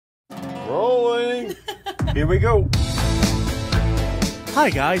Rolling. Here we go. Hi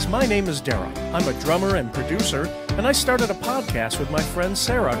guys, my name is Darrell. I'm a drummer and producer, and I started a podcast with my friend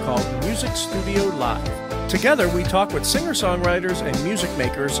Sarah called Music Studio Live. Together we talk with singer-songwriters and music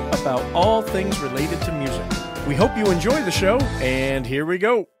makers about all things related to music. We hope you enjoy the show, and here we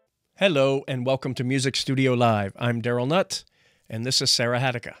go. Hello, and welcome to Music Studio Live. I'm Darrell Nutt, and this is Sarah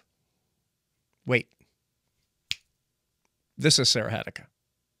Hadeka. Wait. This is Sarah Hadeka.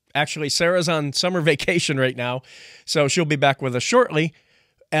 Actually, Sarah's on summer vacation right now, so she'll be back with us shortly.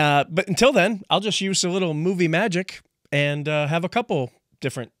 But until then, I'll just use a little movie magic and have a couple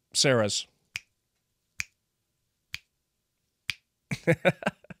different Sarahs.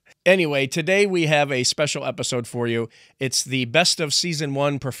 Anyway, today we have a special episode for you. It's the best of Season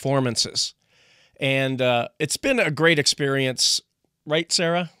 1 performances. And it's been a great experience, right,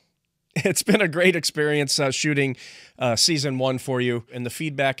 Sarah? It's been a great experience shooting Season 1 for you, and the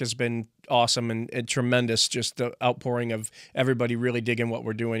feedback has been awesome and tremendous, just the outpouring of everybody really digging what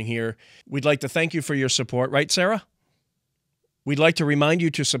we're doing here. We'd like to thank you for your support, right, Sarah? We'd like to remind you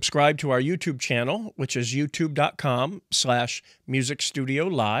to subscribe to our YouTube channel, which is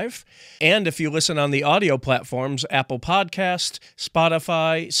youtube.com/musicstudiolive. And if you listen on the audio platforms, Apple Podcast,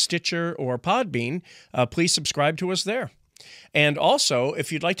 Spotify, Stitcher, or Podbean, please subscribe to us there. And also,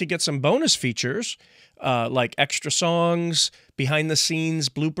 if you'd like to get some bonus features, like extra songs, behind-the-scenes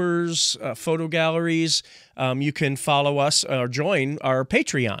bloopers, photo galleries, you can follow us or join our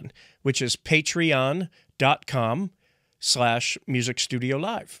Patreon, which is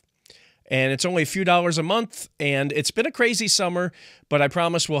patreon.com/musicstudiolive. And it's only a few dollars a month, and it's been a crazy summer, but I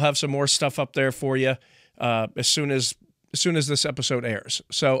promise we'll have some more stuff up there for you as soon as this episode airs.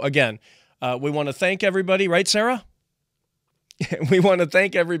 So again, we want to thank everybody, right, Sarah? We want to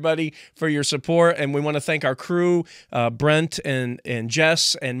thank everybody for your support, and we want to thank our crew, Brent and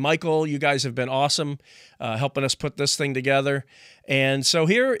Jess and Michael. You guys have been awesome helping us put this thing together. And so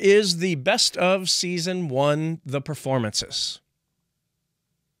here is the best of Season 1, the performances.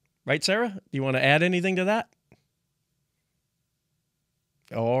 Right, Sarah? Do you want to add anything to that?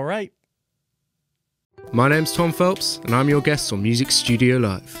 All right. My name's Tom Phelps, and I'm your guest on Music Studio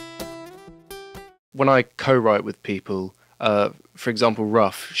Live. When I co-write with people, for example,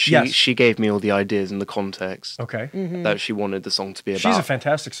 Ruff, she gave me all the ideas and the context that she wanted the song to be about. She's a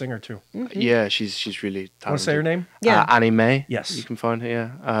fantastic singer, too. Yeah, she's really talented. Want to say her name? Yeah. Annie Mae. Yes. You can find her,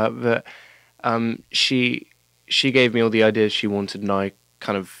 yeah. But she gave me all the ideas she wanted, and I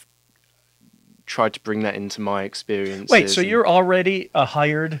kind of tried to bring that into my experience. Wait, so you're already a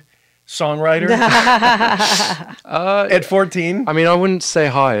hired songwriter at 14? I mean, I wouldn't say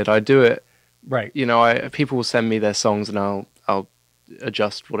hired. I do it. Right. You know, people will send me their songs, and I'll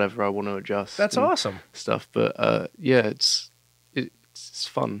adjust whatever I want to adjust. That's awesome stuff. But yeah, it's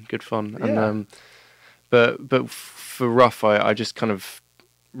fun, good fun. Yeah. And but for Ruff, I just kind of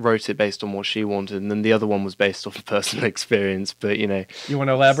wrote it based on what she wanted, and then the other one was based off personal experience. But you know, you want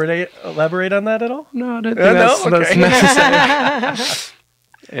to elaborate on that at all? No, I don't think that's necessary.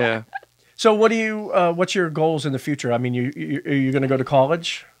 Yeah. So what do you? What's your goals in the future? I mean, are you going to go to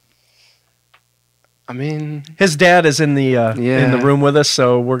college? I mean, his dad is in the room with us,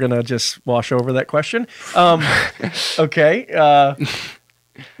 so we're gonna just wash over that question. Okay.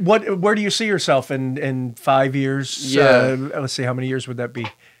 Where do you see yourself in 5 years? Yeah. Let's see, how many years would that be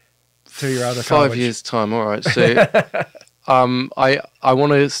till you're out of college? 5 years time. All right. So, I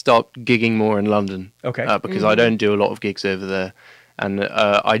want to start gigging more in London. Okay. Because I don't do a lot of gigs over there, and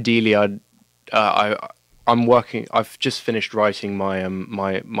ideally, I'm working. I've just finished writing my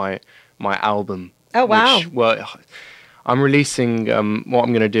my album. Oh, wow. I'm releasing, what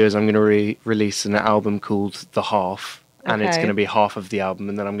I'm going to do is I'm going to release an album called The Half, and it's going to be half of the album,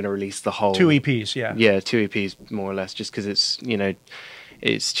 and then I'm going to release the whole. 2 EPs, yeah. Yeah, 2 EPs, more or less, just because it's, you know,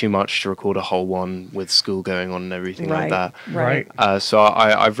 it's too much to record a whole one with school going on and everything like that. Right. So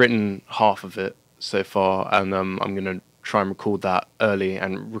I've written half of it so far, and I'm going to try and record that early,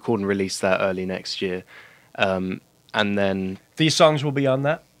 and record and release that early next year. And then... These songs will be on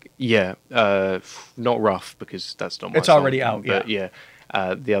that? Yeah, not Ruff, because that's not my It's song, already out, but yeah.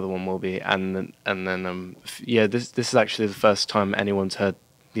 The other one will be, and then yeah, this is actually the first time anyone's heard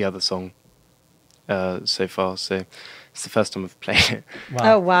the other song so far, so it's the first time I've played it.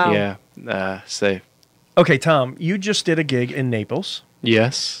 Wow. Oh, wow. Yeah, so... Okay, Tom, you just did a gig in Naples.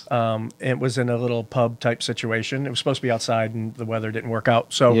 Yes. It was in a little pub type situation. It was supposed to be outside, and the weather didn't work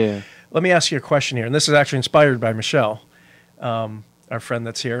out. So let me ask you a question here, and this is actually inspired by Michelle, our friend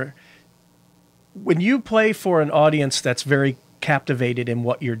that's here. When you play for an audience that's very captivated in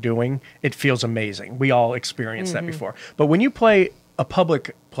what you're doing, it feels amazing. We all experienced that before. But when you play a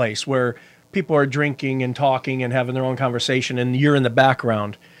public place where people are drinking and talking and having their own conversation and you're in the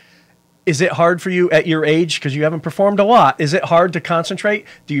background. Is it hard for you at your age, because you haven't performed a lot? Is it hard to concentrate?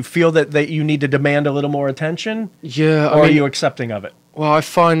 Do you feel that you need to demand a little more attention? Yeah. Or are you accepting of it? Well, I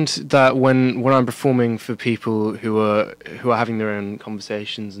find that when I'm performing for people who are having their own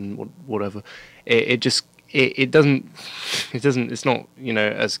conversations and whatever, it's not, you know,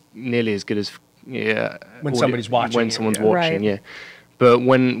 as nearly as good as when somebody's watching. When someone's watching, yeah. But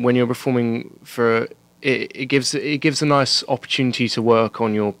when you're performing for it gives a nice opportunity to work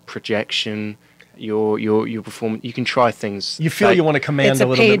on your projection, your performance. You can try things. You feel you want to command a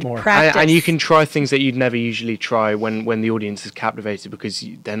little bit more, and you can try things that you'd never usually try when the audience is captivated, because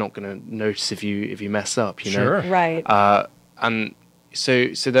they're not going to notice if you mess up. You know, sure, right? And so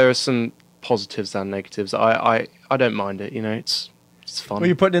there are some positives and negatives. I don't mind it. You know, it's fun. Well,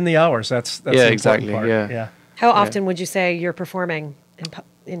 you're putting in the hours. That's the important part. Yeah. How often would you say you're performing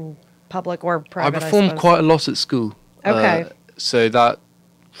in public or private? I perform quite a lot at school. Okay. So that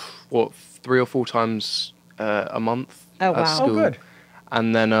 3 or 4 times a month. Oh, wow. At school. Oh, good.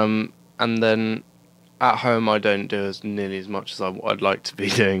 And then at home I don't do as nearly as much as I'd like to be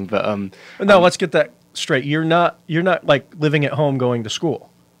doing. But no, let's get that straight. You're not like living at home going to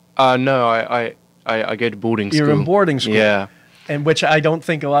school. No, I go to boarding school. You're in boarding school. Yeah. And which I don't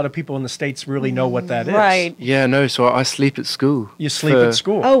think a lot of people in the States really know what that is. Right. Yeah, no, so I sleep at school. You sleep at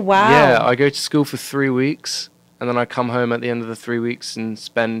school? Oh, wow. Yeah, I go to school for 3 weeks, and then I come home at the end of the 3 weeks and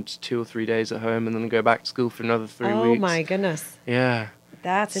spend 2 or 3 days at home, and then go back to school for another 3 weeks. Oh, my goodness. Yeah.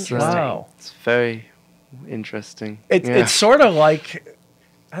 That's interesting. Wow. It's very interesting. It's sort of like,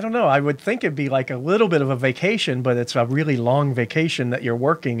 I don't know, I would think it'd be like a little bit of a vacation, but it's a really long vacation that you're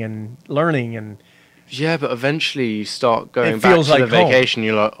working and learning and... Yeah, but eventually you start going back to the vacation.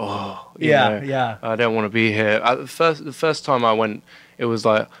 You're like, oh, you know, I don't want to be here. The first time I went, it was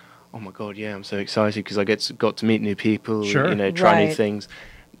like, oh my god, yeah, I'm so excited because I got to meet new people, you know, try new things.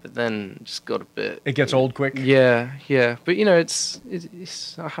 But then it just got a bit. It gets old quick. Yeah. But you know, it's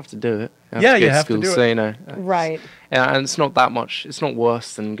I have to do it. You have to do it. So, you know, right. Yeah, and it's not that much. It's not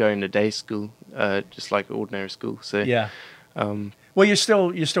worse than going to day school, just like ordinary school. So yeah. Well, you're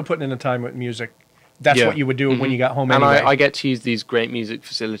still putting in the time with music. That's what you would do when you got home anyway. And I get to use these great music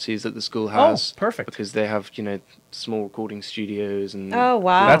facilities that the school has. Oh, perfect. Because they have, you know, small recording studios and oh,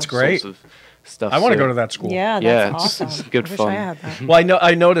 wow. That's great. Sorts of stuff. I want to go to that school. Yeah, that's awesome. It's good fun. I had that. Well,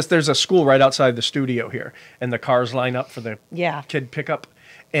 I noticed there's a school right outside the studio here, and the cars line up for the kid pickup.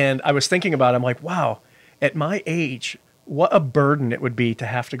 And I was thinking about it, I'm like, wow, at my age, what a burden it would be to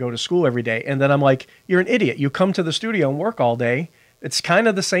have to go to school every day. And then I'm like, you're an idiot. You come to the studio and work all day. It's kind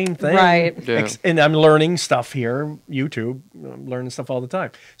of the same thing. Right. Yeah. And I'm learning stuff here, YouTube, I'm learning stuff all the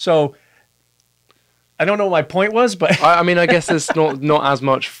time. So I don't know what my point was, but... I mean, I guess there's not as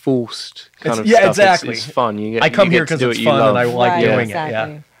much forced kind of stuff. Yeah, exactly. It's fun. I come here because it's fun and I like doing it.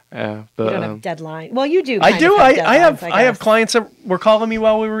 Yeah. Yeah, but you don't have deadline. Well, you do. I do. I have clients that were calling me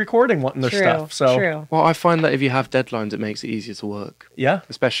while we were recording, wanting their stuff. So true. Well, I find that if you have deadlines, it makes it easier to work. Yeah,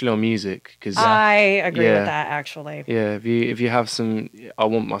 especially on music. Because I agree with that actually. Yeah, if you have some, I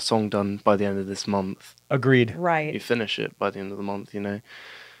want my song done by the end of this month. Agreed. Right. You finish it by the end of the month. You know.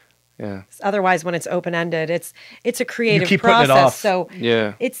 Yeah. Otherwise, when it's open ended, it's a creative keep process. Putting it off. So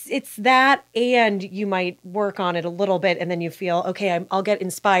yeah, it's that, and you might work on it a little bit, and then you feel okay. I'll get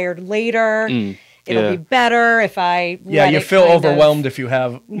inspired later. It'll be better if I. You feel overwhelmed if you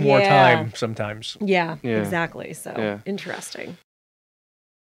have more time sometimes. Yeah, exactly. So interesting.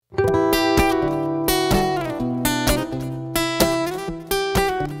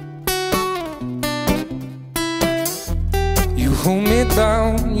 Hold me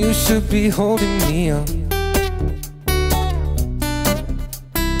down, you should be holding me up.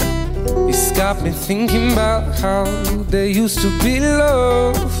 It's got me thinking about how there used to be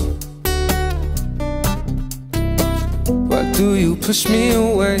love. Why do you push me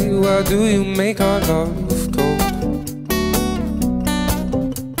away? Why do you make our love cold?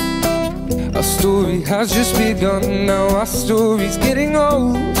 Our story has just begun, now our story's getting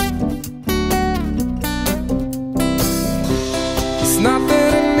old. Not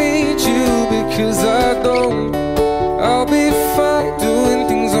that I need you, because I don't. I'll be fine doing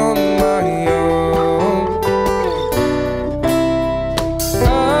things on my own.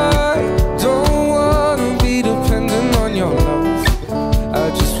 I don't wanna be dependent on your love.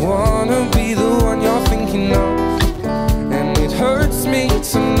 I just wanna be the one you're thinking of. And it hurts me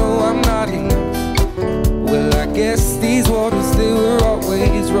to know I'm not enough. Well, I guess these waters, they were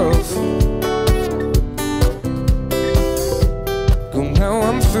always rough. Now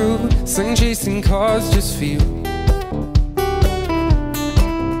I'm through, sun chasing cars just for you.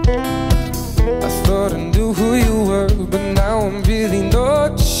 knew who you were, but now I'm really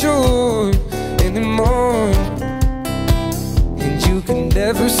not sure anymore. And you can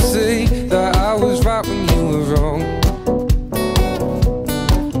never say that I was right when you were wrong.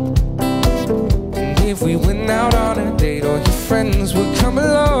 And if we went out on a date, all your friends would come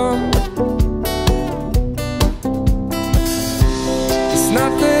along. It's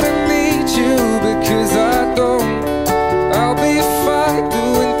not that I need you, because I don't. I'll be fine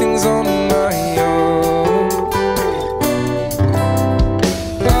doing things on my own.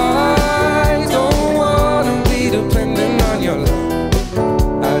 I don't wanna be dependent on your love.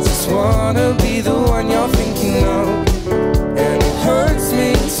 I just wanna be the one you're thinking of. And it hurts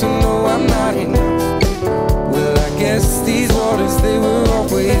me to know I'm not enough. Well, I guess these waters, they were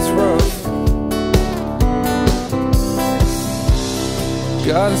always rough.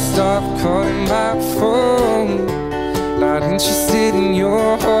 Gotta stop calling my phone. Not interested in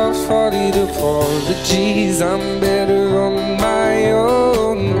your half-hearted apologies. I'm better on my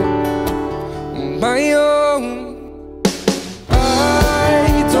own. On my own.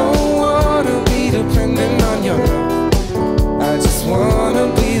 I don't wanna be dependent on your love. I just wanna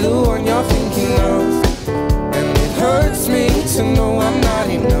be the one you're thinking of. And it hurts me to know I'm not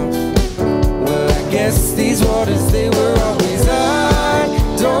enough. Well, I guess these waters, they were always. I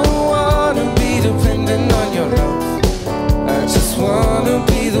don't wanna be dependent on your love. I just wanna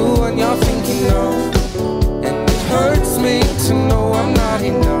be the one you're thinking of. And it hurts me to know I'm not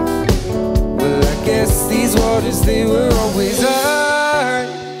enough. Well, I guess these waters, they were always. I'm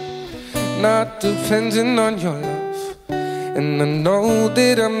not dependent on your love. And I know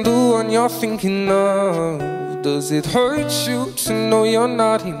that I'm the one you're thinking of. Does it hurt you to know you're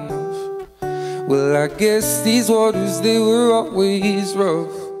not enough? Well, I guess these waters, they were always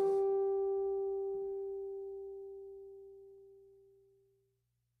rough.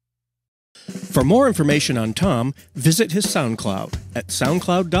 For more information on Tom, visit his SoundCloud at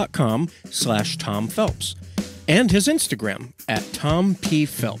soundcloud.com/Tom Phelps and his Instagram at Tom P.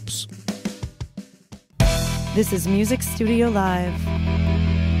 Phelps. This is Music Studio Live.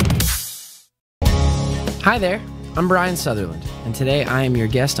 Hi there, I'm Brian Sutherland, and today I am your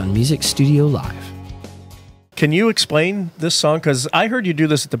guest on Music Studio Live. Can you explain this song? Because I heard you do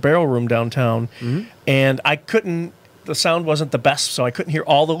this at the Barrel Room downtown, and I couldn't. The sound wasn't the best, so I couldn't hear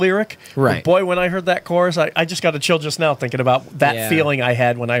all the lyric. Right. But boy, when I heard that chorus, I just got a chill just now thinking about that feeling I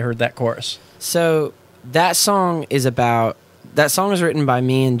had when I heard that chorus. So that song is about. That song was written by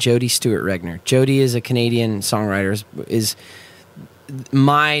me and Jody Stewart-Regner. Jody is a Canadian songwriter, is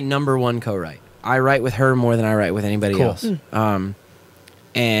my #1 co-write. I write with her more than I write with anybody else.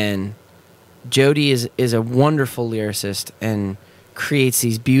 And Jody is a wonderful lyricist and creates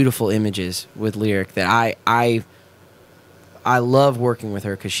these beautiful images with lyric that I love working with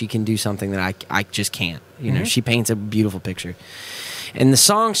her because she can do something that I just can't. You know, she paints a beautiful picture. And the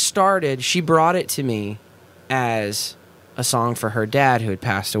song started, she brought it to me as a song for her dad who had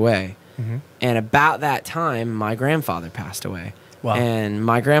passed away. And about that time, my grandfather passed away. Wow. And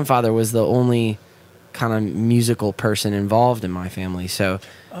my grandfather was the only kind of musical person involved in my family. So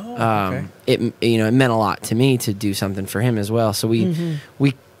it meant a lot to me to do something for him as well. So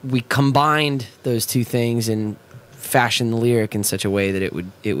we combined those two things and fashioned the lyric in such a way that it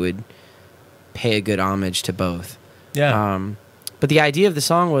would pay a good homage to both. Yeah. But the idea of the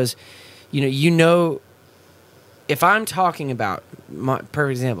song was, if I'm talking about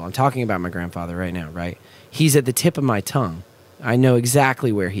perfect example, I'm talking about my grandfather right now, right? He's at the tip of my tongue. I know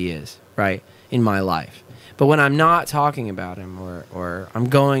exactly where he is, right, in my life. But when I'm not talking about him or I'm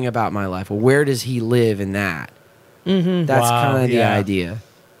going about my life, well, where does he live in that? That's kind of the idea.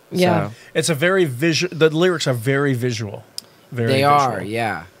 Yeah. So, It's a very visual. The lyrics are very visual. Very they visual. are,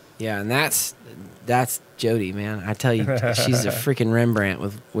 yeah. And that's Jody, man. I tell you, she's a freaking Rembrandt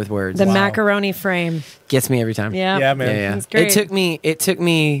with words. The macaroni frame. Gets me every time. Yeah. Yeah, man. Yeah. That's great. It took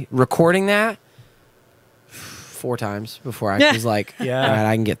me recording that 4 times before I was like, all right,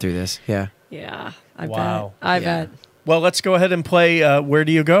 I can get through this. Yeah. Yeah. I Wow. bet. I bet. Well, let's go ahead and play Where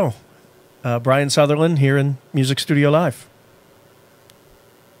Do You Go? Brian Sutherland here in Music Studio Live.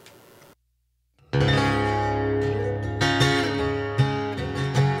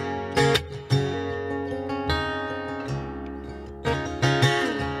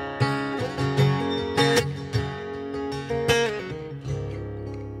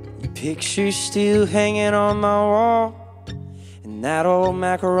 Picture's still hanging on my wall, and that old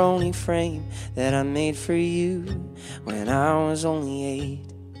macaroni frame that I made for you when I was only 8.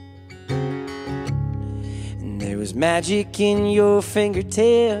 And there was magic in your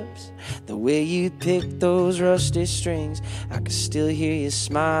fingertips The way you pick those rusty strings, I could still hear you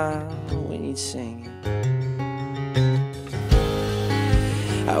smile when you'd sing it.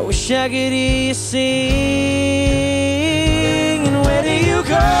 I wish I could hear you sing. And where do you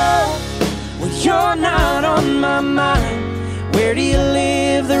go when you're not on my mind? Where do you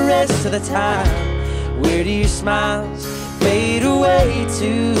live the rest of the time? Where do your smiles fade away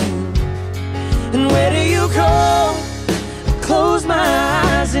to? And where do you go? I close my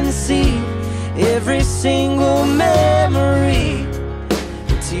eyes and see every single memory,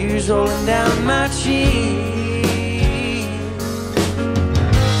 the tears rolling down my cheek.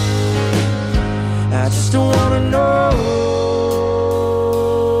 I just don't wanna know,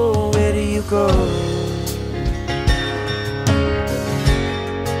 where do you go?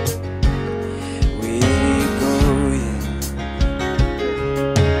 Where do you go, yeah.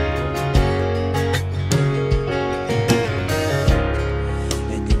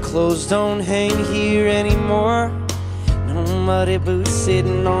 And your clothes don't hang here anymore. No muddy boots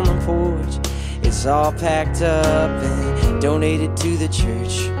sitting on the porch. It's all packed up and donated to the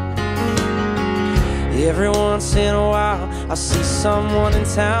church. Every once in a while I'll see someone in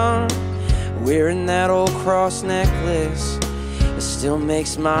town wearing that old cross necklace. It still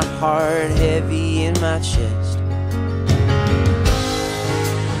makes my heart heavy in my chest.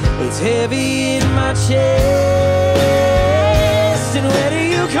 It's heavy in my chest. And where do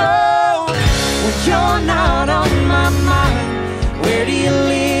you go when you're not on my mind? Where do you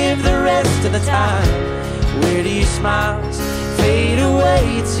live the rest of the time? Where do your smiles fade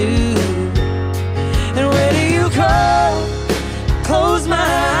away to? And where do you go? Close my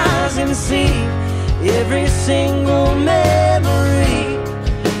eyes and see every single memory,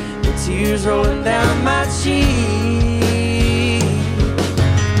 the tears rolling down my cheek.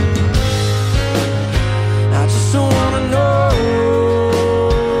 I just don't wanna know,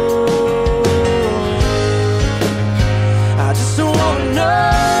 I just don't wanna know.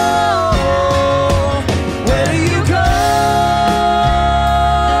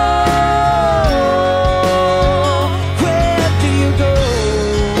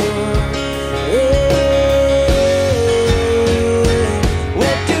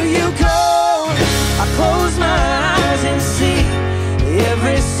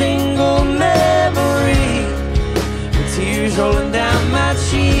 Rolling down my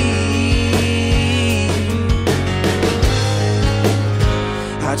cheek.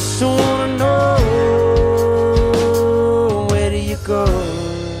 I just don't wanna know, where do you go?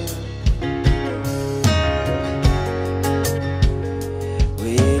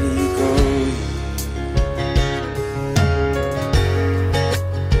 Where do you go?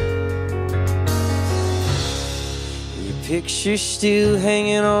 Your picture's still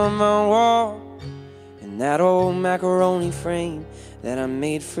hanging on my wall, that old macaroni frame that I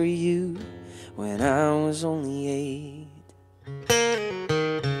made for you when I was only 8.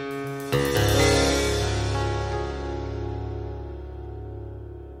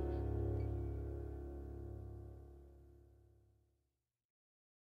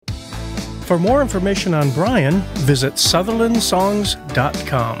 For more information on Brian, visit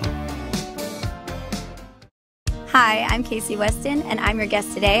sutherlandsongs.com. Hi, I'm Casey Weston, and I'm your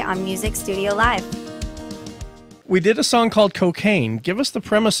guest today on Music Studio Live. We did a song called Cocaine. Give us the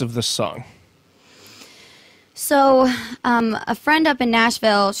premise of this song. So, a friend up in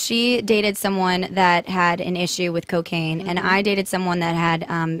Nashville, she dated someone that had an issue with cocaine, and I dated someone that had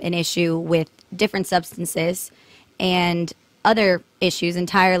an issue with different substances and other issues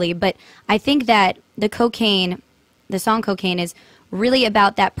entirely. But I think that the song Cocaine is really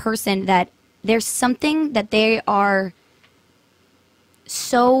about that person that there's something that they are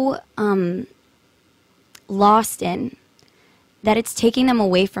so lost in that it's taking them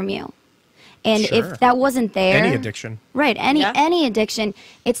away from you. And if that wasn't there, any addiction, right, any addiction,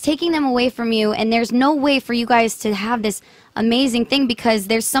 it's taking them away from you, and there's no way for you guys to have this amazing thing because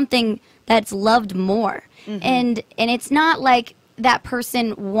there's something that's loved more. And it's not like that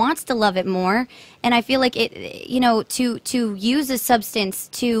person wants to love it more. And I feel like it, you know, to use a substance,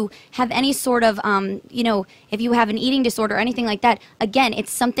 to have any sort of you know, if you have an eating disorder or anything like that, again,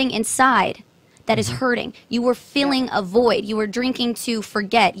 it's something inside that is hurting. You were filling a void. You were drinking to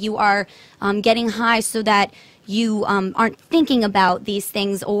forget. You are getting high so that you aren't thinking about these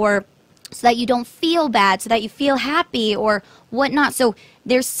things, or so that you don't feel bad, so that you feel happy or whatnot. So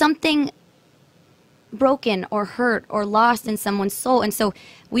there's something broken or hurt or lost in someone's soul. And so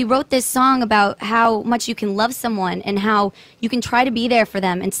we wrote this song about how much you can love someone and how you can try to be there for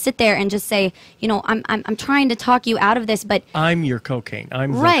them and sit there and just say, you know, I'm trying to talk you out of this, but I'm your cocaine.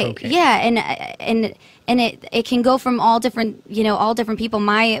 I'm right, the cocaine. yeah, and it can go from all different, you know, all different people. When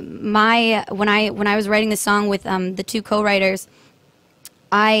I was writing this song with the two co-writers,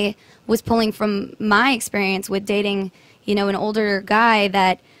 I was pulling from my experience with dating, you know, an older guy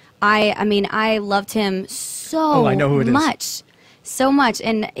that I mean, I loved him so I know who it much, so much,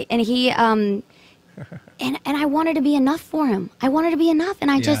 and he and I wanted to be enough for him. I wanted to be enough,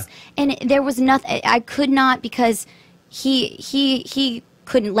 and I just and there was nothing I could not because he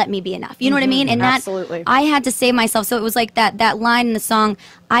couldn't let me be enough. You know what I mean? And absolutely. I had to save myself. So it was like that line in the song,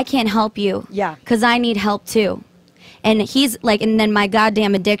 I can't help you. Yeah. Because I need help too. And he's like, and then my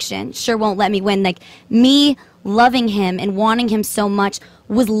goddamn addiction sure won't let me win. Like, me loving him and wanting him so much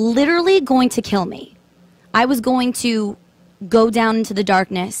was literally going to kill me. I was going to go down into the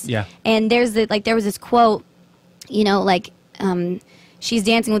darkness. Yeah. And there was this quote, you know, like, she's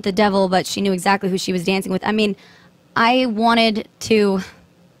dancing with the devil, but she knew exactly who she was dancing with. I mean, I wanted to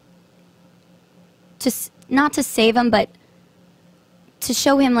not to save him, but to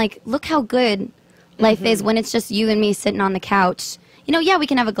show him, like, look how good life is when it's just you and me sitting on the couch. You know, yeah, we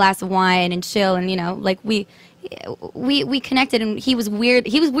can have a glass of wine and chill, and, you know, like, we connected, and he was weird.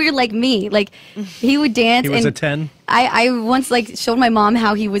 He was weird like me. Like, he would dance. He was and a 10. I once, like, showed my mom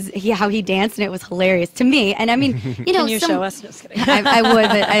how he danced, and it was hilarious to me. And I mean, you know, can you show us? No, just kidding. I would,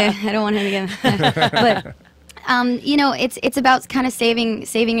 but I don't want him to get. But you know, it's about kind of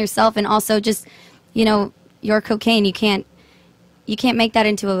saving yourself, and also just, you know, your cocaine. You can't make that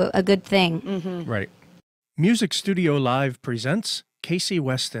into a good thing. Right. Music Studio Live presents Casey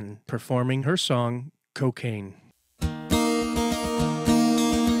Weston performing her song, Cocaine.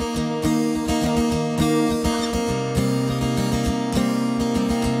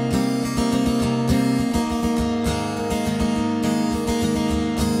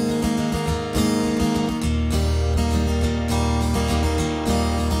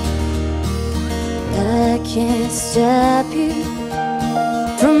 I can't stop you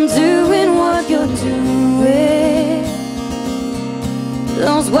from doing what you're doing.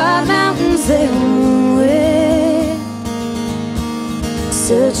 Those wild mountains, they won't wait.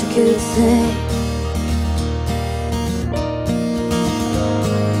 Such a good thing.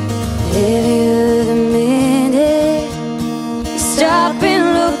 Every other minute, you stop and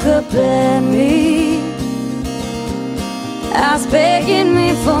look up at me. I was begging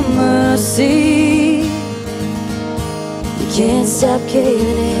me for mercy. You can't stop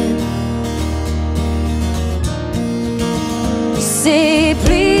caving in. You say,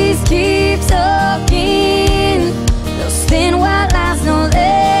 please keep talking. Those thin white lines, no,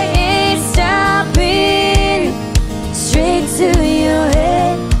 they ain't stopping. Straight to your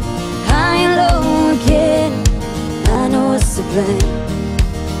head, high and low again. I know what's to blame.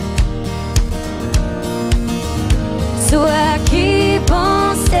 So I keep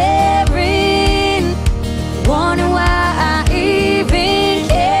on staring, wondering why I even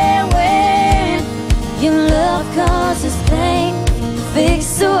care when your love causes pain. Fix,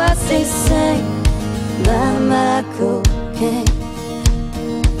 so I stay sane by my cocaine.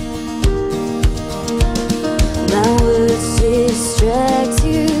 My words distract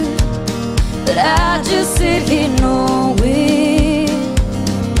you, but I just sit here knowing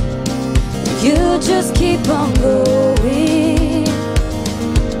you just keep on going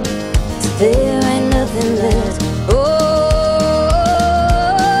till there ain't nothing left. Oh,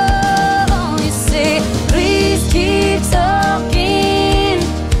 you say, please keep talking.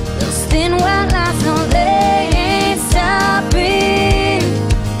 Those thin white lines, no, they ain't stopping.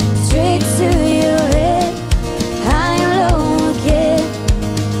 Straight to your head, high and low again.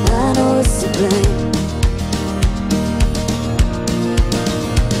 I know it's to blame.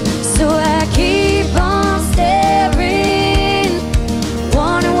 So I keep on staring,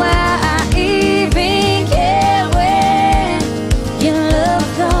 wondering why I even care when your love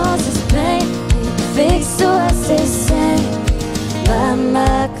causes pain. Fix, so I stay sane by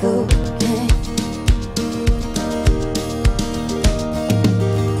my cocaine.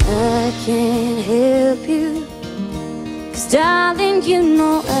 I can't help you, 'cause darling, you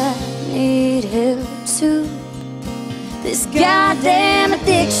know I need help too. This goddamn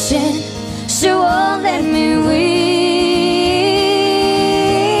addiction sure won't let me win.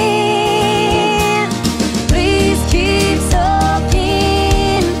 Please keep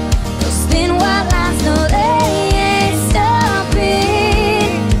talking. Those thin white lines, no, they ain't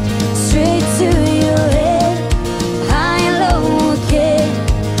stopping. Straight to your head, high and low again.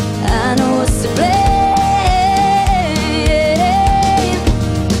 I know what's to blame.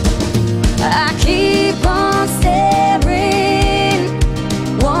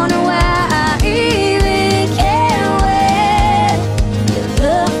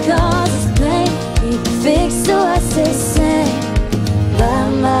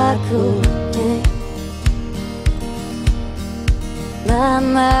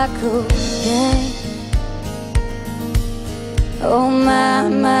 like cocaine. Oh my,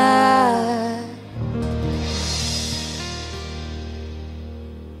 my.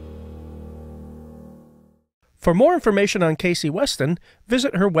 For more information on Casey Weston,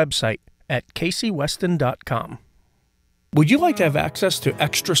 visit her website at caseyweston.com. Would you like to have access to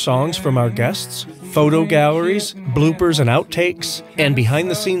extra songs from our guests, photo galleries, bloopers and outtakes, and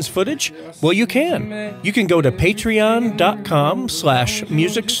behind-the-scenes footage? Well, you can. You can go to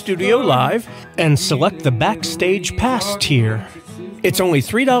patreon.com/musicstudiolive and select the Backstage Pass tier. It's only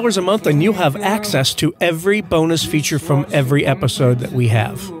 $3 a month and you'll have access to every bonus feature from every episode that we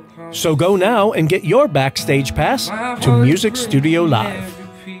have. So go now and get your Backstage Pass to Music Studio Live.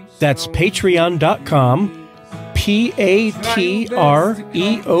 That's patreon.com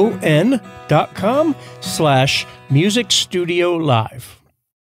patreon.com/Music Studio Live.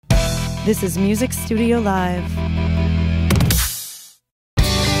 This is Music Studio Live.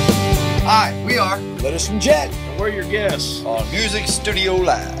 Hi, we are Letters from Jett. And we're your guests on Music Studio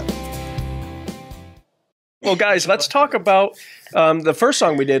Live. Well, guys, let's talk about the first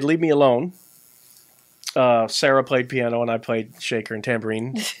song we did, Leave Me Alone. Sarah played piano and I played shaker and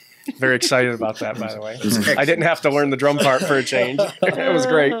tambourine. Very excited about that, by the way. I didn't have to learn the drum part for a change. It was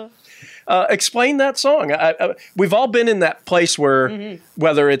great. Explain that song. We've all been in that place where,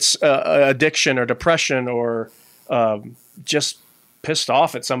 whether it's addiction or depression or just pissed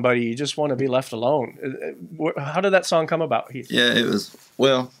off at somebody, you just want to be left alone. How did that song come about, Heath? Yeah, it was,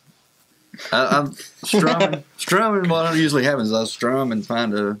 well, I'm strumming. What usually happens is I strum and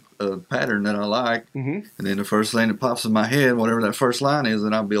find a pattern that I like, and then the first thing that pops in my head, whatever that first line is,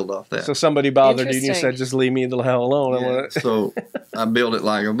 then I build off that. So somebody bothered you and you said, just leave me the hell alone. Yeah, so I build it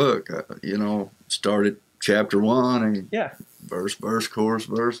like a book. Started chapter 1 and verse, chorus,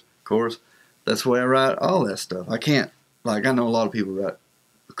 verse, chorus. That's the way I write all that stuff. I can't, I know a lot of people write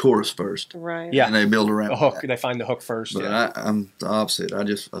the chorus first. Right. Yeah. And they build around the hook. that. They find the hook first. But I'm the opposite. I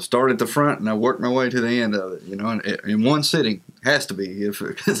start at the front and I work my way to the end of it, and in one sitting. Has to be. If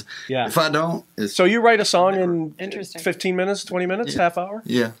I don't. So you write a song in 15 minutes, 20 minutes, half hour?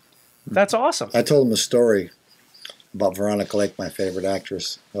 Yeah. That's awesome. I told him a story about Veronica Lake, my favorite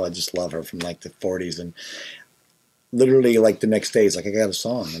actress. Oh, I just love her from the 40s. And literally the next day, he's like, I got a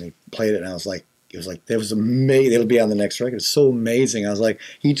song. And he played it and it was that was amazing. It'll be on the next record. It's so amazing. I was like,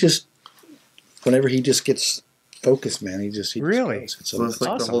 whenever he just gets focused, man, he just really. It's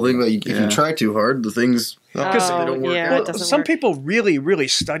awesome. the whole thing. If you try too hard, the things they don't work. Some people really, really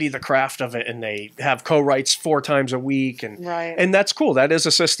study the craft of it, and they have co-writes 4 times a week, and that's cool. That is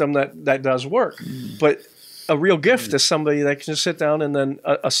a system that does work. But a real gift is somebody that can just sit down and then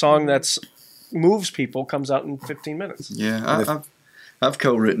a song that's moves people comes out in 15 minutes. Yeah, I've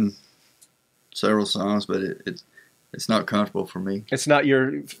co-written several songs, but it's not comfortable for me. It's not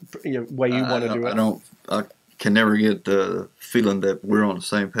your way you want to do it. I can never get the feeling that we're on the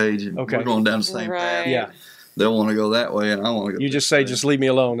same page and we're going down the same path. Yeah. They'll want to go that way and I want to go. You just say, just leave me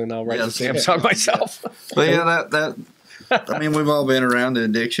alone and I'll write the damn song myself. But that I mean, we've all been around the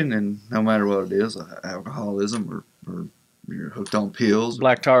addiction, and no matter what it is, alcoholism or you're hooked on pills,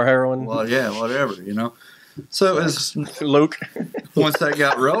 black tar heroin. Well, yeah, whatever, So it was Luke. Once that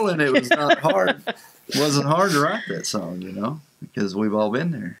got rolling, it was not hard. It wasn't hard to write that song, because we've all been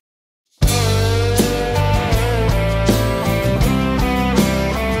there.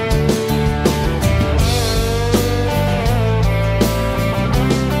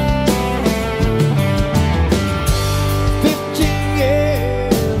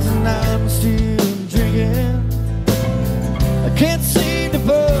 Can't seem to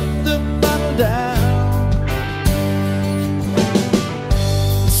put the bottle down.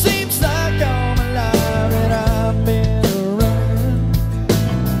 Seems like all my life that I've been running.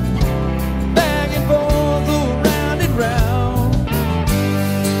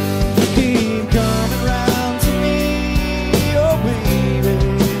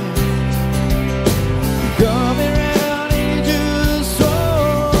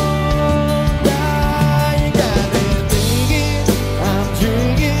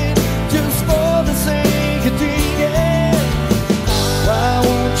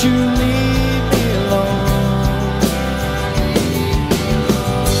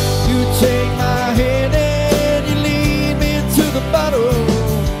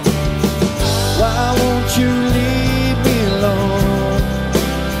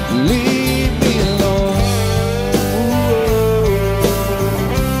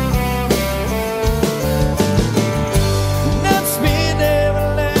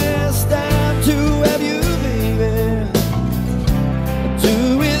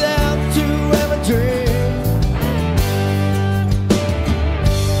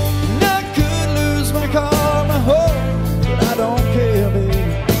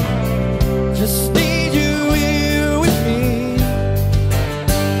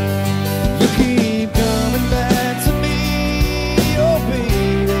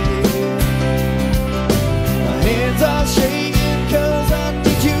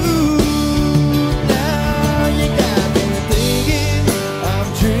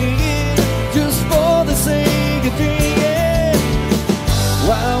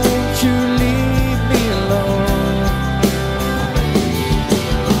 Why won't you leave me alone?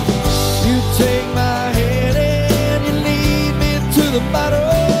 You take my hand and you lead me to the bottom.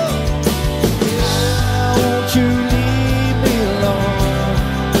 Why won't you leave me alone?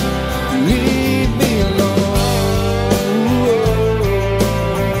 Leave me alone.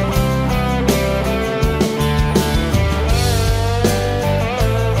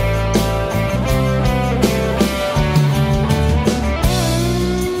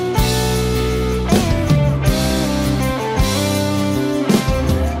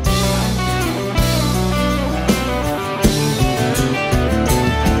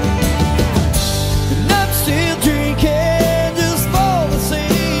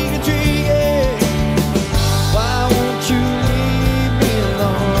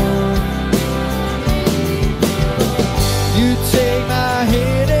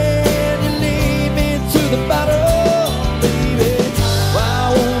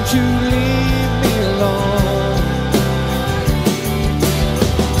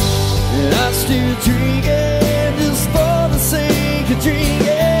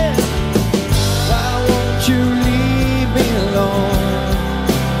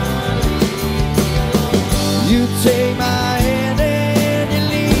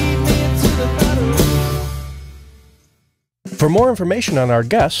 For more information on our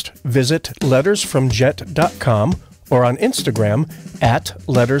guest, visit lettersfromjett.com or on Instagram at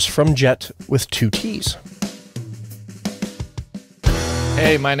lettersfromjett with 2 T's.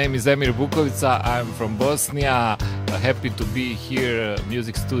 Hey, my name is Emir Bukovica. I'm from Bosnia. Happy to be here,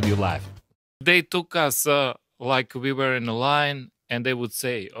 Music Studio Live. They took us like we were in a line, and they would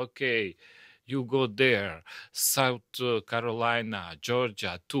say, okay, you go there, South Carolina,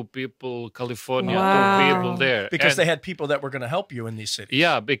 Georgia, 2 people, California, Wow. 2 people there. Because And- they had people that were going to help you in these cities.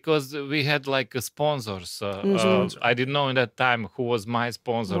 Yeah, because we had like sponsors. I didn't know in that time who was my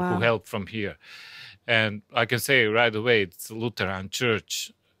sponsor Wow. who helped from here. And I can say right away, it's Lutheran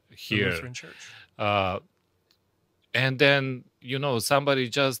Church here. Lutheran Church. And then, you know, somebody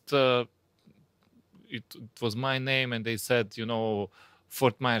just, it was my name and they said, you know,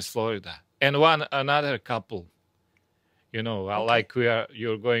 Fort Myers, Florida. And another couple, you know, like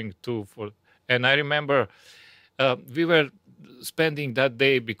you're going to, and I remember we were spending that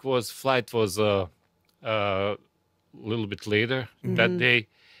day because flight was a little bit later that day.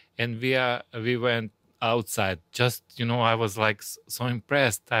 And we went outside. Just, you know, I was like so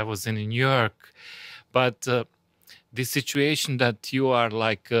impressed. I was in New York. But the situation that you are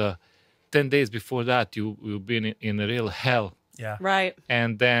like 10 days before that, you've been in a real hell. Yeah. Right.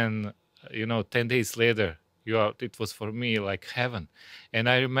 And then, you know, 10 days later, it was for me like heaven. And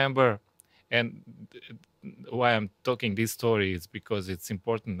I remember, and why I'm talking this story is because it's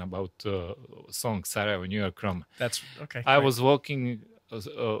important about song Sarajevo, New York, Roma. That's okay. I great. was walking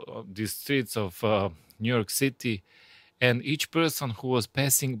the streets of New York City, and each person who was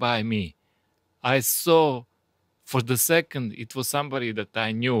passing by me, I saw for the second it was somebody that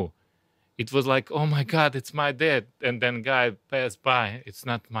I knew. It was like, oh my God, it's my dad. And then guy passed by, it's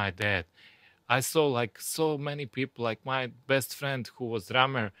not my dad. I saw like so many people, like my best friend who was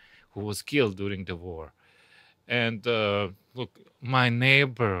drummer, who was killed during the war. And look, my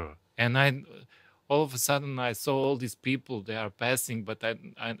neighbor, and all of a sudden I saw all these people, they are passing, but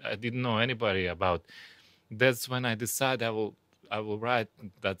I didn't know anybody about. That's when I decided I will write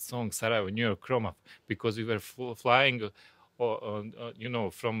that song Sarajevo, New York, Roma, because we were flying, you know,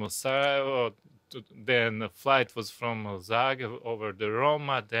 from Sarajevo. Then the flight was from Zagreb over the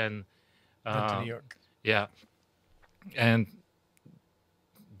Roma, then to New York. Yeah, and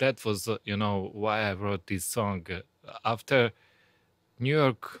that was you know why I wrote this song. After New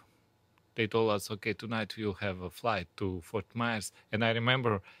York, they told us, okay, tonight we'll have a flight to Fort Myers, and I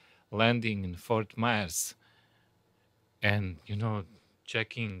remember landing in Fort Myers, and you know,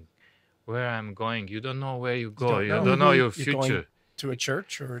 checking where I'm going. You don't know where you go. You don't know your You're going future. to a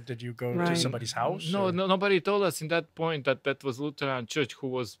church, or did you go to somebody's house? No, or? nobody told us in that point that was Lutheran Church who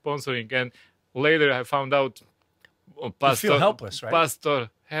was sponsoring. And later I found out Pastor, feel helpless, right? Pastor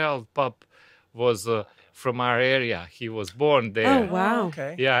Harold Pup was from our area. He was born there. Oh, wow.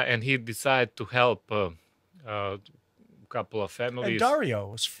 Okay. Yeah, and he decided to help a couple of families. And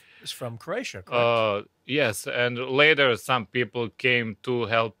Dario is from Croatia, correct? Yes, and later some people came to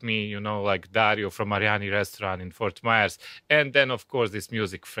help me, you know, like Dario from Mariani restaurant in Fort Myers. And then, of course, these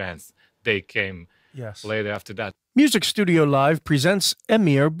music friends, they came later after that. Music Studio Live presents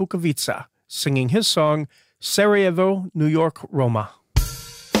Emir Bukovica singing his song Sarajevo, New York, Roma.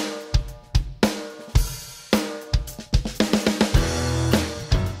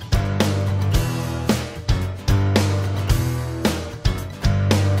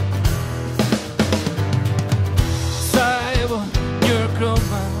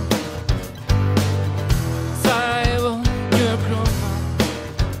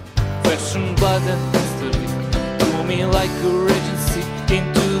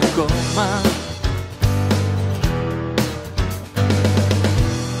 Roma.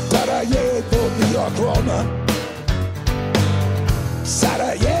 Sarajevo, New York, Roma.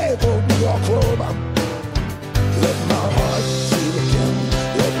 Sarajevo, New York, Roma. Let my heart feel again,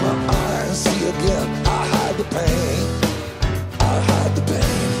 let my eyes see again. I hide the pain, I hide the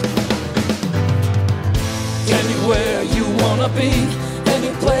pain. Anywhere you wanna be,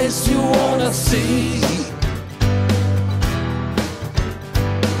 any place you wanna see.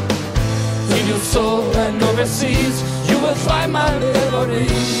 In your soul and overseas, you will find my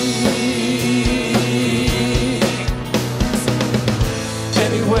memories.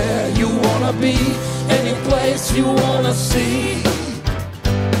 Anywhere you wanna be, any place you wanna see.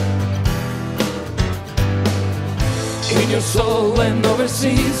 In your soul and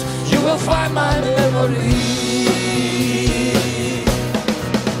overseas, you will find my memories.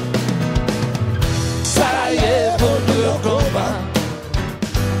 Sarajevo, New York, Roma.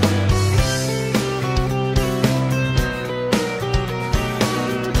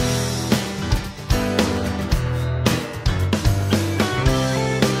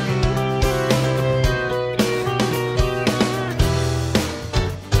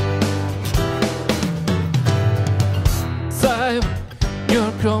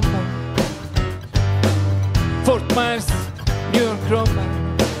 Roma. Fort Myers, New York, Roma.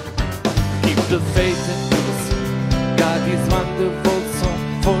 Keep the faith in us. God is wonderful song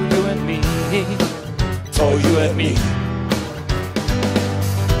for you and me. For you and me.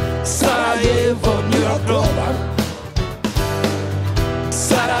 Sarajevo, New York, Roma.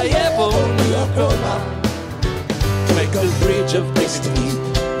 Sarajevo, New York, Roma. Make a bridge of destiny.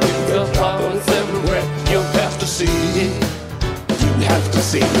 With the flowers everywhere. You have to see. You have to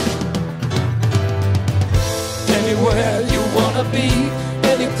see. Anywhere you wanna be,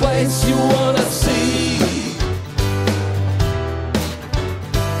 any place you wanna see.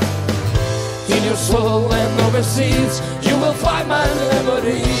 In your soul and overseas, you will find my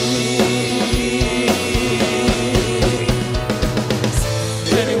memories.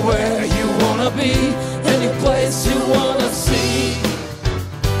 Anywhere you wanna be, any place you wanna see.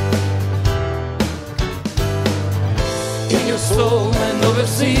 In your soul and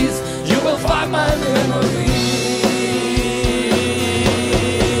overseas, you will find my memories.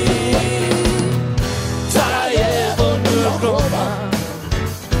 Sarajevo, New York, Roma.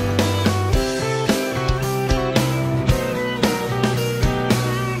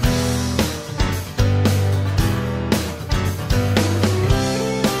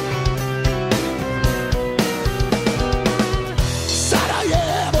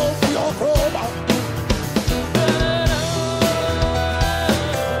 Sarajevo, New York, Roma.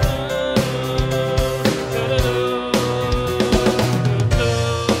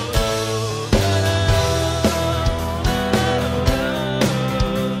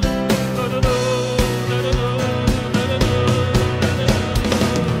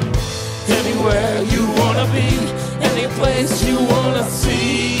 Anywhere you wanna be, any place you wanna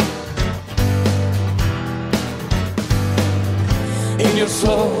see. In your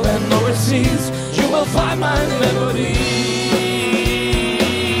soul and overseas, you will find my memories.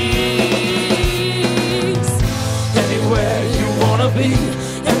 Anywhere you wanna be,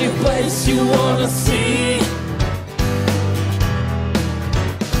 any place you wanna see.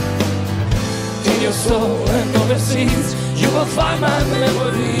 In your soul and overseas, you will find my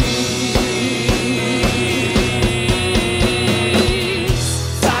memories.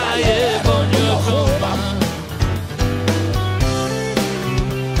 Sarajevo, New York, Roma.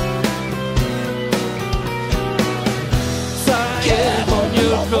 Sarajevo, New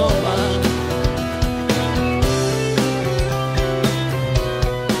York, Roma.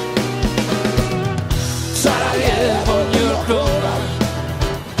 Sarajevo, New York, Roma.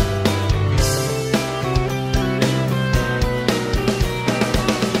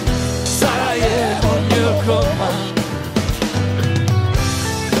 Sarajevo, New York, Roma.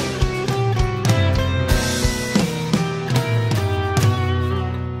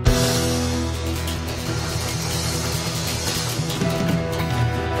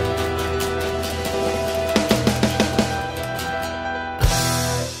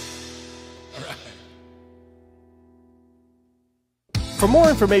 For more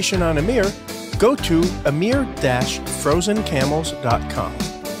information on Emir, go to emir-frozencamels.com.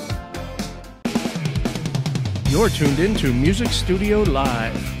 You're tuned into Music Studio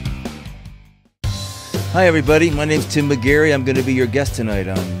Live. Hi, everybody. My name's Tim McGeary. I'm going to be your guest tonight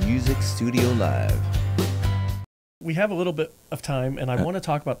on Music Studio Live. We have a little bit of time, and I want to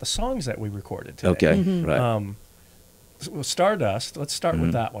talk about the songs that we recorded today. Okay, right. Stardust, let's start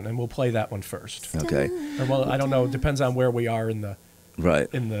with that one, and we'll play that one first. Okay. Or, well, I don't know. It depends on where we are in the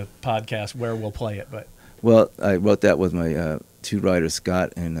in the podcast where we'll play it. But well, I wrote that with my two writers,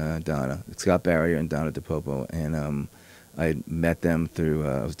 Scott and Donna, Scott Barrier and Donna DePopo, and I met them through.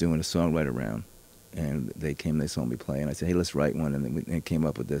 I was doing a songwriter round, and they came. They saw me play, and I said, "Hey, let's write one," and then we came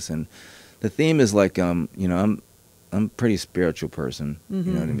up with this. And the theme is like, you know, I'm a pretty spiritual person, you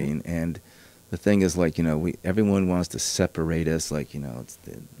know what I mean, and the thing is like, you know, everyone wants to separate us, like, you know, it's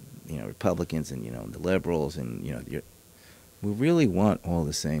the Republicans and, you know, the liberals, and, you know, we really want all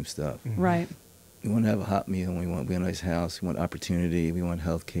the same stuff. Right. We want to have a hot meal, we want a nice house, we want opportunity, we want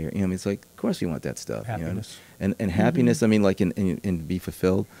health care. You know, I mean, it's like, of course we want that stuff. Happiness. You know? And happiness, I mean, like, and be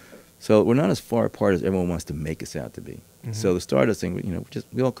fulfilled. So we're not as far apart as everyone wants to make us out to be. So the Stardust thing, you know,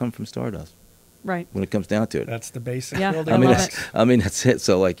 we all come from Stardust. Right. When it comes down to it. That's the basic. Yeah, I mean, that's it.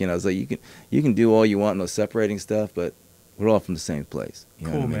 So like, you know, it's like you can do all you want in those separating stuff, but we're all from the same place. You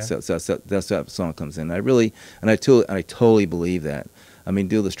know what I mean? So that's how the song comes in. I totally believe that. I mean,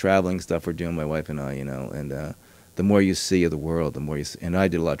 do this traveling stuff we're doing, my wife and I, you know, and the more you see of the world, the more you see. And I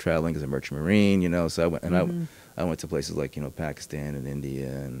did a lot of traveling as a merchant marine, you know, so I went, and I went to places like, you know, Pakistan and India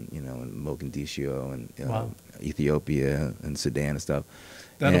and, you know, and Mogadishu and Ethiopia and Sudan and stuff.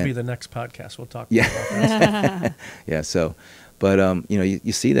 That'll be the next podcast. We'll talk about that. Yeah, so, but, you know,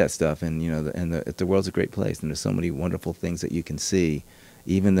 you see that stuff, and, you know, the world's a great place, and there's so many wonderful things that you can see,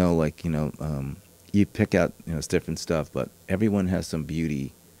 even though, like, you know, you pick out, you know, it's different stuff, but everyone has some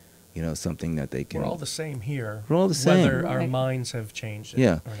beauty, you know, something that they can. We're all the same here. We're all the same. Whether our minds have changed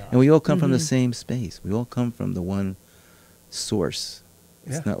yeah, or not. And we all come from the same space. We all come from the one source.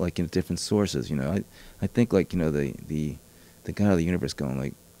 It's not like in different sources, you know. I think, like, you know, the God of the universe going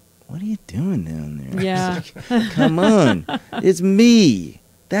like, what are you doing down there? Yeah. Like, come on. It's me.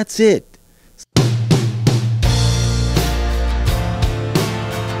 That's it.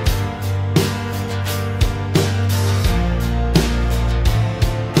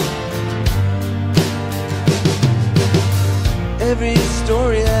 Every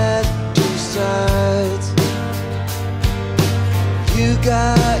story has two sides. You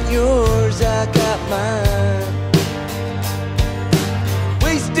got yours, I got mine.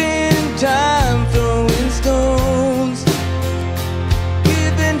 Wasting time throwing stones,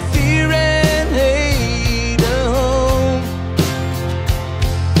 giving fear and hate a home.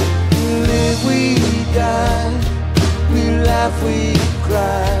 We live, we die, we laugh, we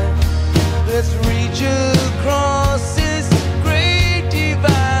cry. Let's reach across this great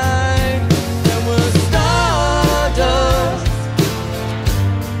divide, and we're stardust.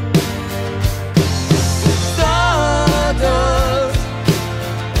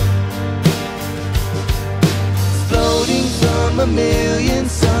 A million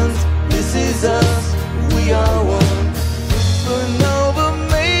suns, this is us, we are one. Supernova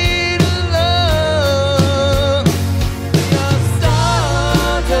made of love. We are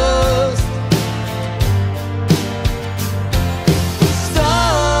stardust.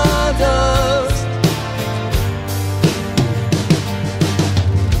 Stardust.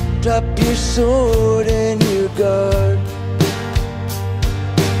 Drop your sword and your guard.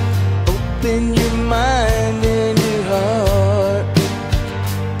 Open your mind and your heart.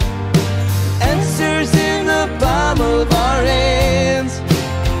 In the palm of our hands,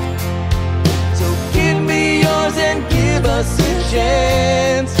 so give me yours and give us a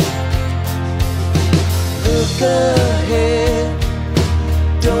chance. Look ahead,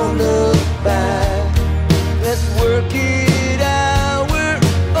 don't look back. Let's work it out, we're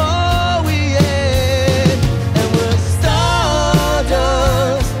all we had, and we're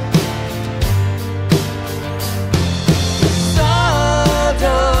stardust.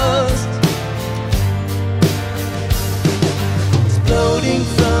 Stardust. Exploding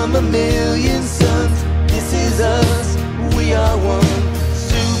from a million suns, this is us, we are one.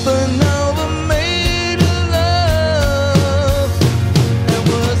 Supernova made of love, and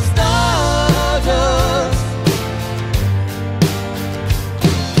we're stardust.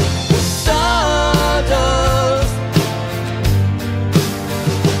 Stardust.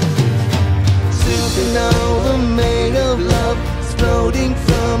 Supernova made of love, exploding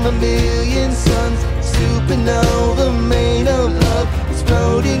from a million suns. Supernova made of love,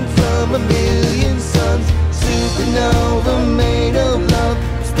 exploding from a million suns. Supernova made of love,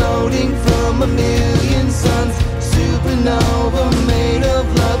 exploding from a million suns. Supernova made of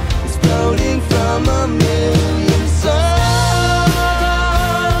love, exploding from a million suns.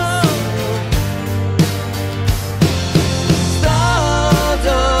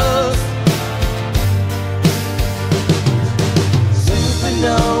 Stardust.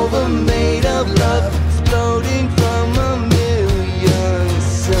 Supernova made of love, exploding from a million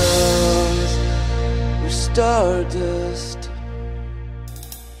suns. We're stardust.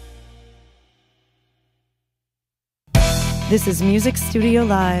 This is Music Studio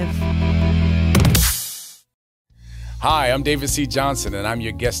Live. Hi, I'm David C. Johnson, and I'm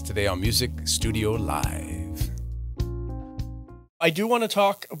your guest today on Music Studio Live. I do want to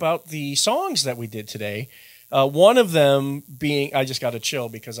talk about the songs that we did today. One of them being, I just got a chill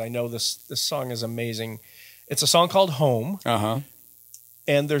because I know this song is amazing. It's a song called Home. Uh-huh.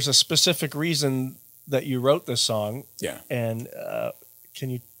 And there's a specific reason that you wrote this song. Yeah. And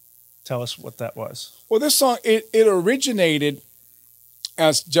can you tell us what that was? Well, this song, it originated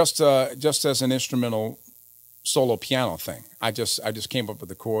as just as an instrumental solo piano thing. I just came up with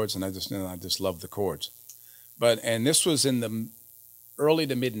the chords, and I just loved the chords. And this was in the early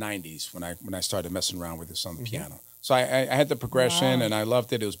to mid '90s when I started messing around with this on the piano. So I had the progression, and I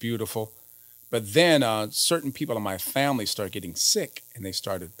loved it. It was beautiful. But then certain people in my family started getting sick, and they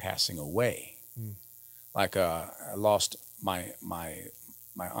started passing away. Like I lost my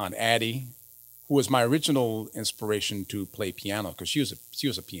Aunt Addie, who was my original inspiration to play piano, because she was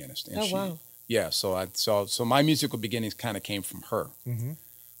a pianist. And wow. Yeah, so my musical beginnings kind of came from her.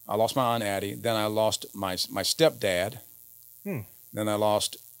 I lost my Aunt Addie, then I lost my stepdad, then I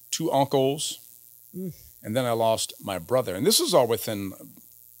lost 2 uncles, and then I lost my brother. And this was all within,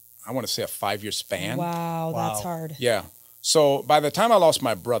 I want to say, a 5-year span. Wow, that's hard. Yeah. So by the time I lost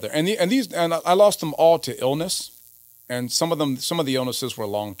my brother, and I lost them all to illness, and some of the illnesses were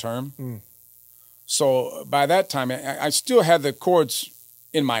long term. So by that time, I still had the chords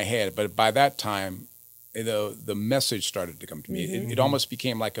in my head, but by that time, the message started to come to me. It almost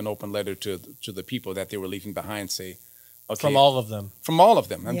became like an open letter to the people that they were leaving behind. Say, okay, from all of them. From all of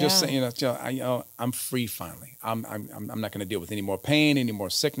them. I'm just saying, I'm free finally. I'm not going to deal with any more pain, any more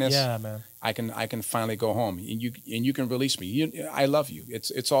sickness. Yeah, man. I can finally go home, and you can release me. I love you.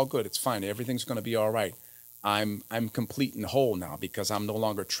 It's all good. It's fine. Everything's going to be all right. I'm complete and whole now because I'm no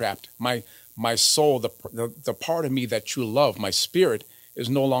longer trapped. My soul, the part of me that you love, my spirit, is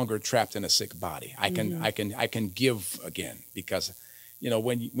no longer trapped in a sick body. I can give again, because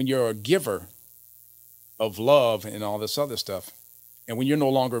when you're a giver of love and all this other stuff, and when you're no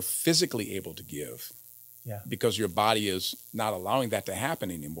longer physically able to give, because your body is not allowing that to happen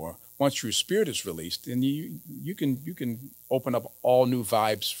anymore, once your spirit is released, then you can open up all new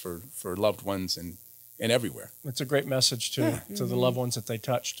vibes for loved ones and everywhere. It's a great message to the loved ones that they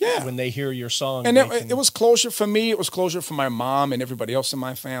touched when they hear your song. And it was closure for me. It was closure for my mom and everybody else in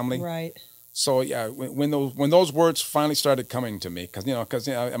my family. Right. So yeah, when those words finally started coming to me, because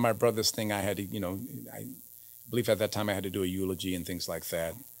at my brother's thing, I had to, I believe at that time I had to do a eulogy and things like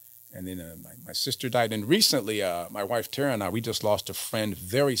that. And then my sister died, and recently my wife Tara and I, we just lost a friend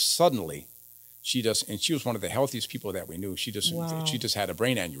very suddenly. She was one of the healthiest people that we knew. She just had a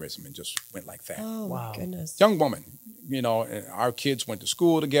brain aneurysm and just went like that. Oh, my goodness. Young woman, and our kids went to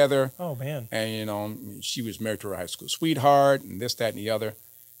school together. Oh, man. And, she was married to her high school sweetheart and this, that, and the other.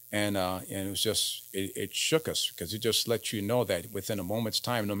 And it was just, it shook us, because it just lets you know that within a moment's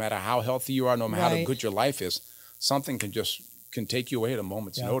time, no matter how healthy you are, no matter how good your life is, something can take you away at a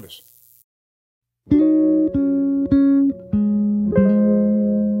moment's notice.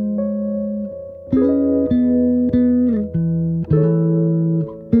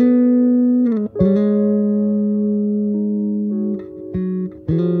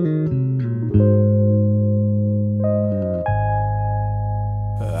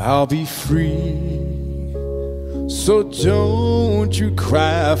 I'll be free, so don't you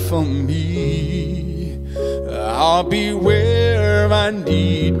cry for me. I'll be where I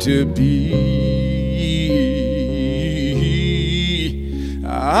need to be.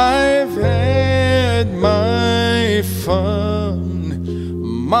 I've had my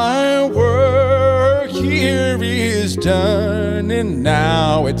fun, my work here is done, and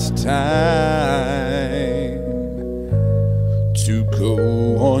now it's time to go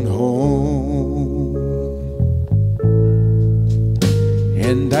on home.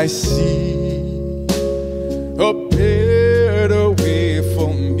 And I see a better way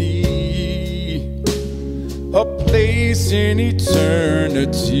for me, a place in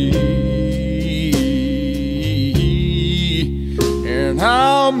eternity, and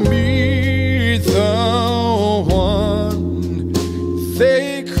I'll meet the one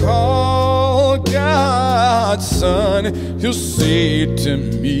they call God's son. He'll say to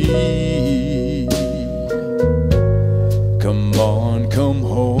me, come on, come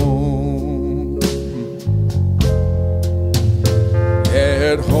home.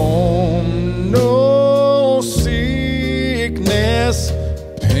 At home, no sickness,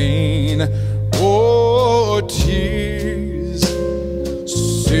 pain, or tears.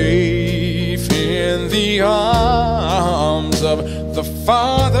 Safe in the arms of the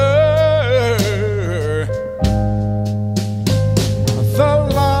Father.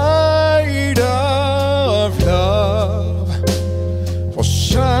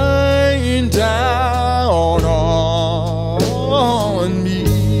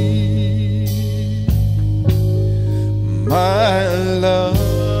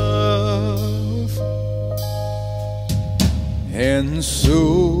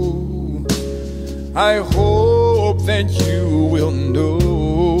 that you will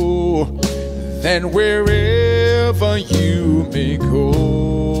know that wherever you may go,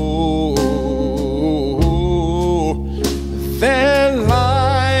 that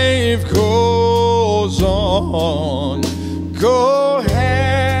life goes on. Go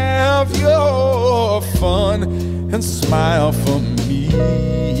have your fun and smile for me.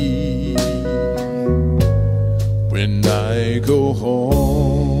 When I go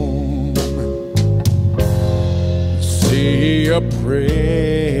home, say a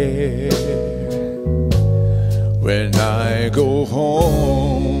prayer. When I go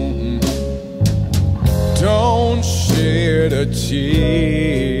home, don't shed a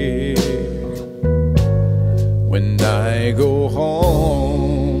tear. When I go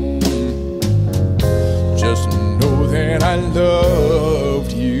home, just know that I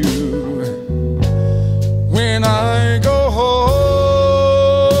loved you. When I go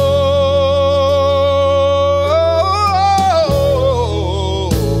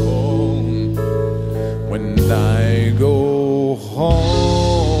home, when I go home.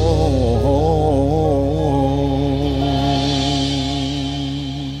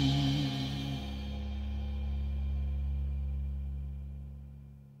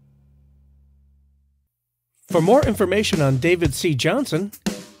 For more information on David C. Johnson,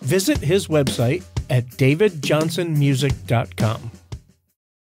 visit his website at davidjohnsonmusic.com.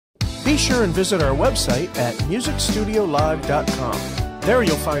 Be sure and visit our website at musicstudiolive.com. There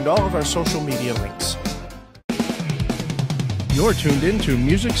you'll find all of our social media links. You're tuned in to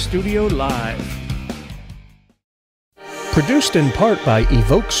Music Studio Live. Produced in part by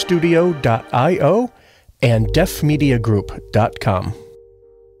evokestudio.io and deafmediagroup.com.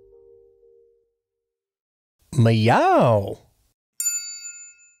 Meow!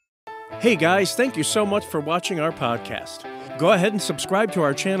 Hey guys, thank you so much for watching our podcast. Go ahead and subscribe to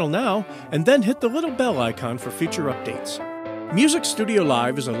our channel now, and then hit the little bell icon for future updates. Music Studio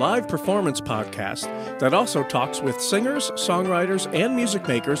Live is a live performance podcast that also talks with singers, songwriters, and music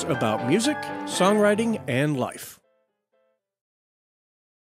makers about music, songwriting, and life.